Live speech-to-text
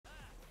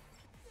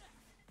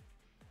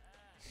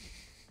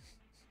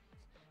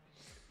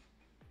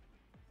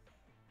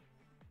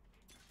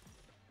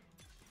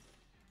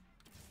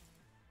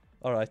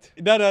All right.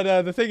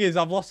 No. The thing is,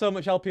 I've lost so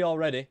much LP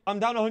already. I'm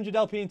down 100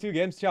 LP in 2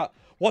 games, chat.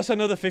 What's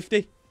another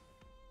 50?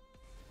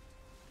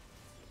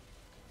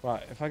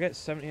 Right, if I get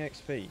 70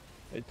 XP,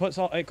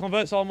 it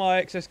converts all my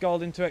excess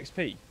gold into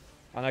XP,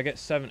 and I get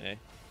 70.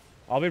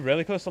 I'll be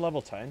really close to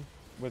level 10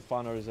 with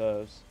final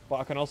reserves, but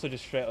I can also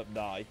just straight up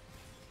die.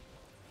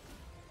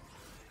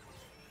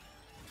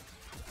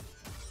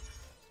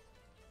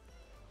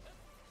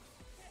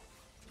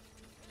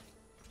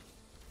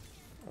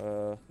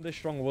 This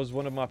strong was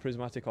one of my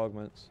prismatic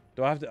augments.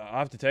 Do I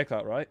have to take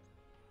that, right?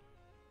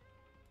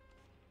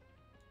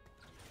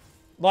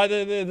 Like,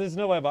 there's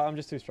no way about it. I'm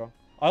just too strong.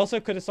 I also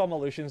could have sold my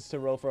Lucians to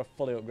roll for a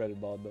fully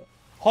upgraded board, but...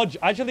 Hodge,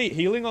 actually,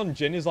 healing on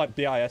Jhin is like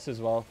BIS as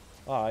well.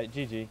 Alright,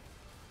 GG.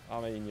 I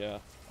mean, yeah.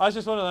 That's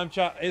just one of them,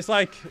 chat. It's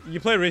like, you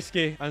play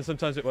risky, and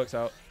sometimes it works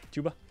out.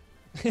 Tuba.